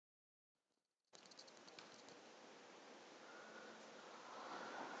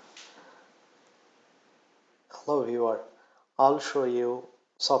Hello viewer, I'll show you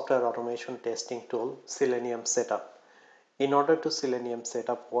software automation testing tool Selenium Setup. In order to Selenium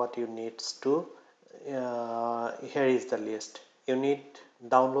Setup, what you need to here is the list. You need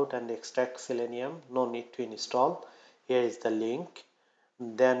download and extract Selenium, no need to install. Here is the link.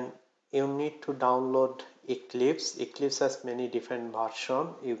 Then you need to download Eclipse. Eclipse has many different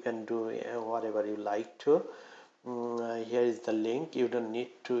versions. You can do whatever you like to. Here is the link. You don't need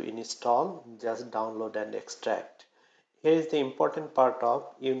to install, just download and extract. Here is the important part of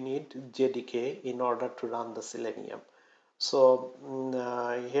you need JDK in order to run the Selenium. So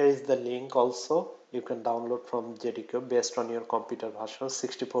here is the link also. You can download from JDK based on your computer version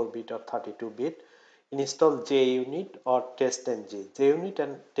 64-bit or 32-bit. Install JUnit or TestNG. JUnit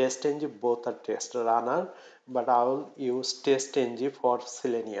and TestNG both are test runner, but I will use TestNG for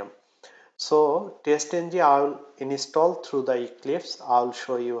Selenium. So TestNG I will install through the Eclipse. I will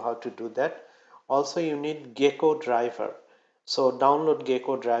show you how to do that. Also you need Gecko driver. So download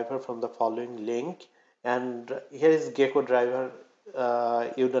Gecko driver from the following link, and here is Gecko driver.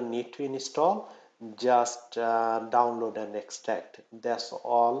 You don't need to install, just download and extract. That's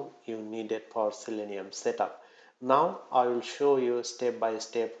all you needed for Selenium setup. Now I will show you step by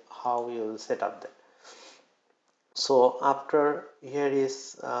step how you will set up that. So after here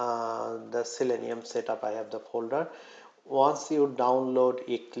is the Selenium setup. I have the folder. Once you download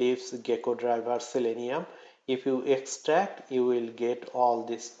Eclipse, Gecko driver, Selenium, if you extract, you will get all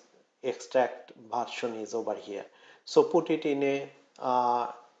this extract version is over here. So put it in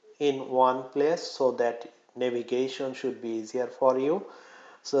one place so that navigation should be easier for you.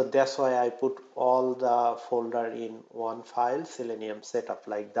 So that's why I put all the folder in one file, Selenium setup,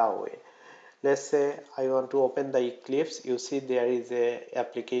 like that way. Let's say I want to open the Eclipse. You see there is a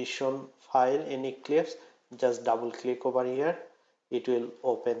application file in Eclipse. Just double click over here, it will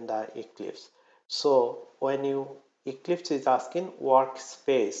open the Eclipse. So when you Eclipse is asking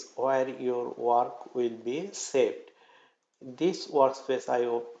workspace where your work will be saved. This workspace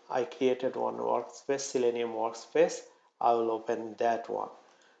I created one workspace, Selenium workspace. I will open that one.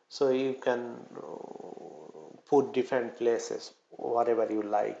 So you can put different places whatever you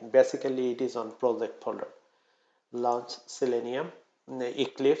like. Basically it is on project folder. Launch Selenium.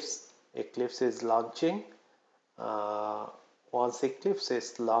 Eclipse is launching. Once Eclipse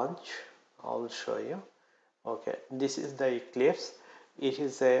is launched, I'll show you. Okay, this is the Eclipse. It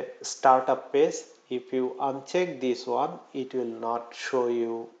is a startup page. If you uncheck this one, it will not show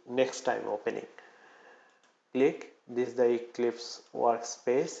you next time opening. Click this is the Eclipse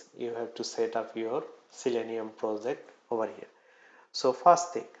workspace. You have to set up your Selenium project over here. So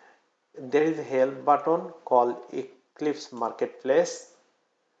first thing, there is a help button called Eclipse Marketplace.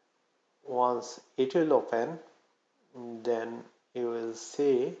 Once it will open, then you will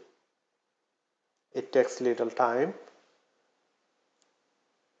see it takes little time.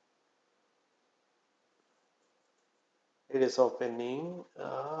 It is opening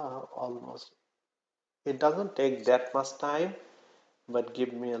almost. It doesn't take that much time, but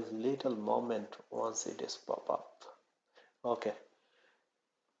give me a little moment once it is pop up. Okay,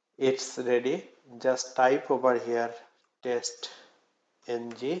 it's ready. Just type over here test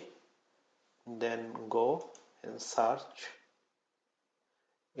ng, then go and search.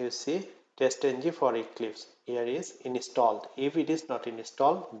 You see test ng for Eclipse here is installed. If it is not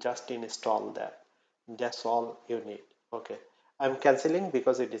installed, just install that. That's all you need. Okay, I'm canceling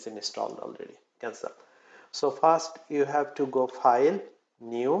because it is installed already. Cancel. So first you have to go file,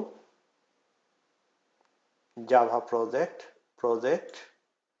 new, Java project,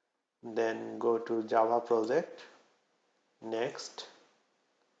 then go to Java project, next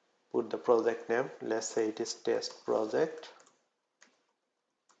put the project name. Let's say it is test project,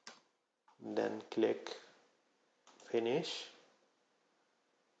 then click finish,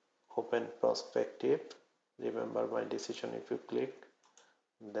 open perspective. Remember my decision, if you click,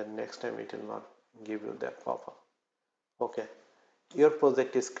 then next time it will not give you that pop-up. Okay, your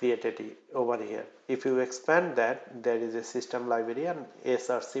project is created over here. If you expand that, there is a system library and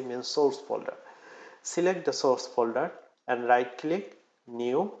src means source folder. Select the source folder and right click,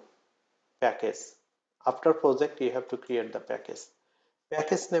 new, package. After project you have to create the package.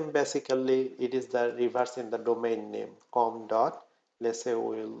 Package name, basically it is the reverse in the domain name com dot. Let's say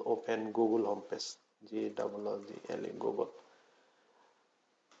we will open Google homepage, Google, Google.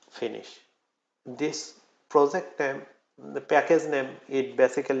 Finish. This project name, the package name, it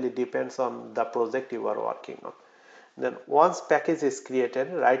basically depends on the project you are working on. Then once package is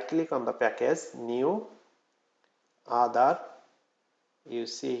created, right click on the package, new, other. You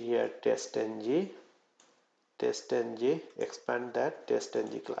see here testng, expand that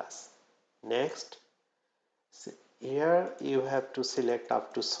testng class. Next, Here you have to select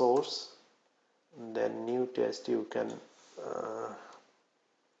up to source, then new test you can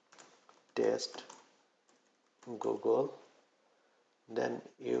test Google, then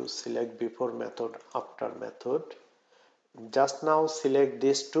you select before method, after method. Just now select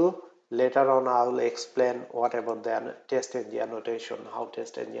these two. Later on I will explain what about the test engine annotation, how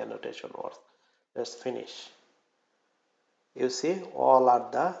test engine annotation works. Let's finish. You see all are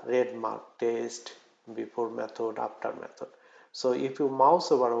the red mark: test, before method, after method. So if you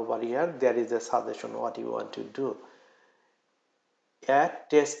mouse over here, there is a suggestion what you want to do. Add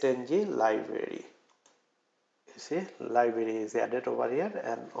test engine library. You see library is added over here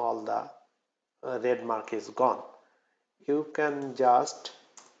and all the red mark is gone. You can just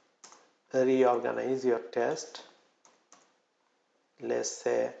reorganize your test. Let's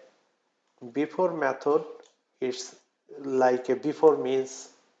say before method, it's like a before means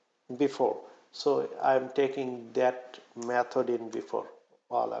before, so I'm taking that method in before,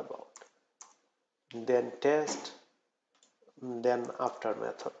 all about, then test, then after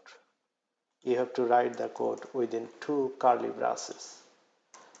method. You have to write the code within two curly braces.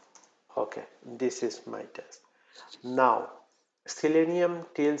 Okay, this is my test. Now selenium,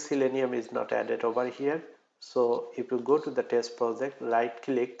 till selenium is not added over here, so if you go to the test project, right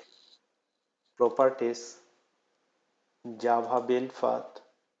click, properties, Java build path,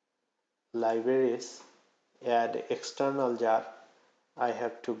 libraries, add external jar. I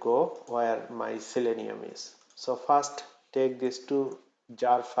have to go where my selenium is. So first take these two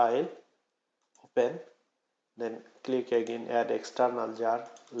jar file, open, then click again, add external jar,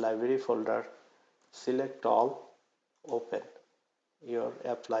 library folder, select all, open, your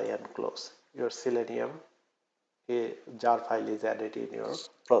apply and close. Your selenium jar file is added in your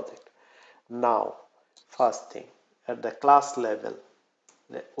project. Now first thing, at the class level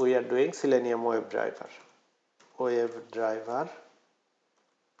we are doing selenium web driver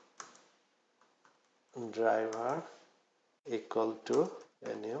driver equal to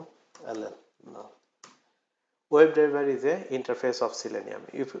new ll. Now WebDriver is a interface of Selenium.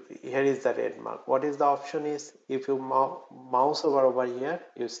 If here is the red mark, what is the option is, if you mouse over here,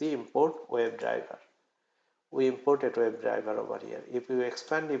 you see import WebDriver. We imported WebDriver over here. If you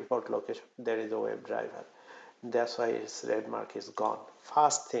expand import location, there is a WebDriver. That's why its red mark is gone.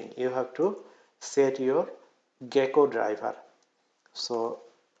 First thing, you have to set your Gecko driver. So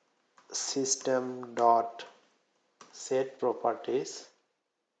system dot set properties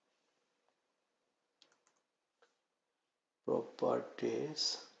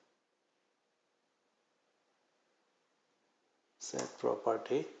set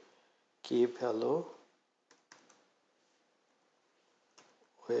property key value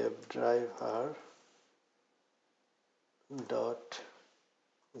WebDriver dot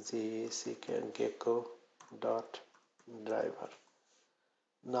gecko dot driver.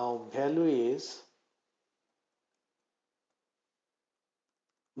 Now value is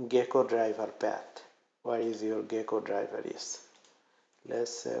Gecko driver path. Where is your Gecko driver is?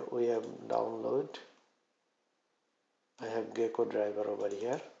 Let's say we have download. I have Gecko driver over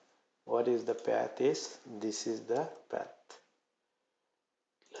here. What is the path is? This is the path.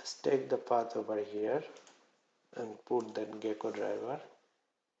 Let's take the path over here and put that Gecko driver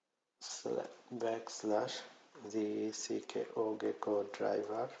backslash gecko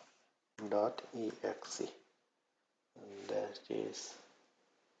driver dot exe. That is,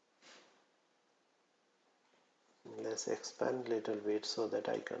 let's expand little bit so that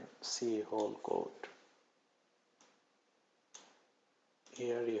I can see whole code.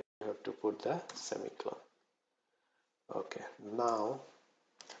 Here you have to put the semicolon. Okay, now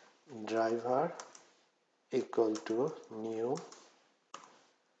driver equal to new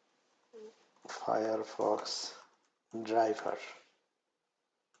Firefox driver.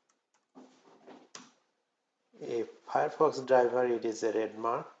 If Firefox driver, it is a red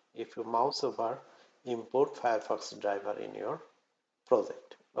mark. If you mouse over, import Firefox driver in your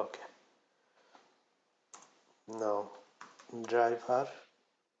project. Okay. Now driver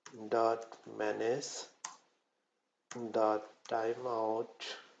dot manage dot timeout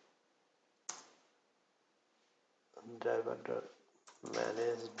driver dot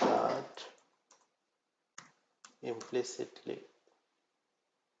manage dot implicitly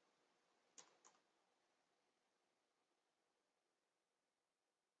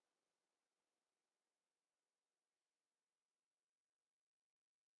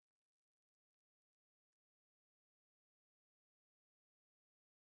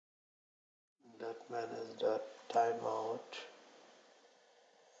dot manage dot timeout,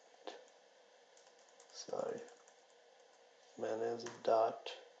 sorry, manage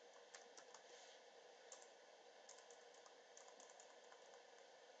dot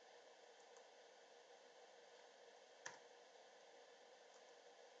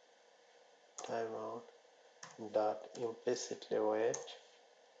timeout dot implicitly wait,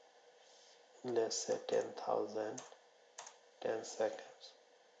 let's say 10,000, 10 seconds,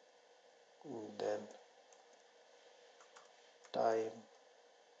 then time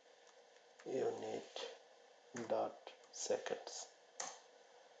unit dot seconds.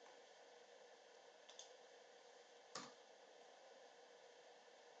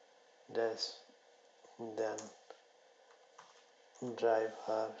 This then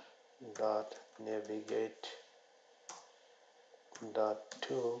driver dot navigate dot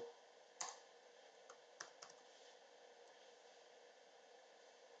to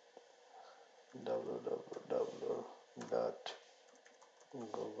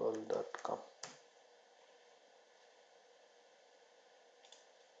www.google.com,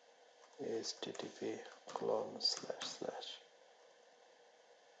 http colon /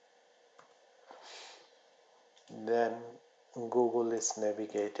 then Google is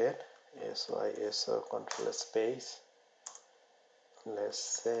navigated, SYSO control space, let's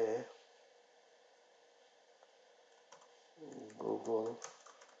say Google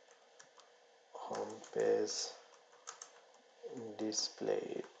homepage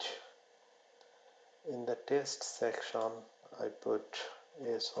displayed. In the test section I put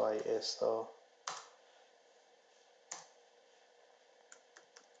SYSO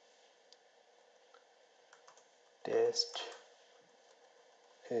test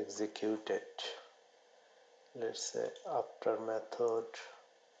executed, let's say after method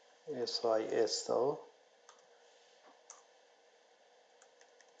SYSO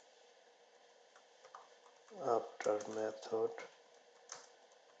after method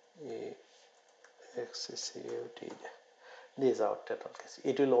executed. This is our total case.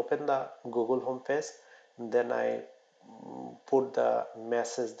 It will open the Google homepage, then I put the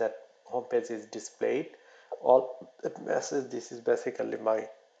message that homepage is displayed. All that message, this is basically my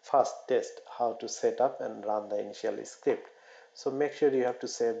first test how to set up and run the initial script. So make sure you have to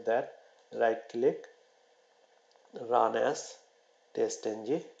save that, right click, run as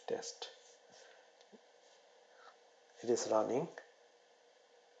test-ng test. It is running.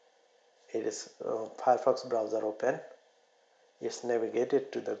 It is Firefox browser open. It's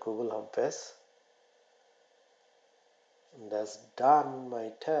navigated to the Google homepage. That's done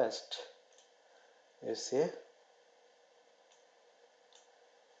my test. You see,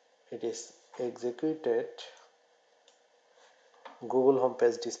 it is executed. Google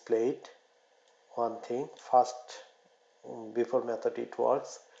homepage displayed. One thing first, before method it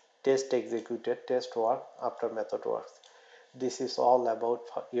works, test executed, test work, after method works. This is all about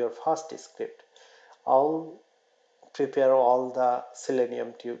your first script. I'll prepare all the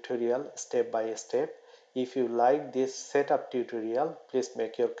Selenium tutorial step by step. If you like this setup tutorial, please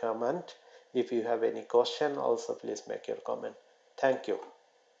make your comment. If you have any question, also please make your comment. Thank you.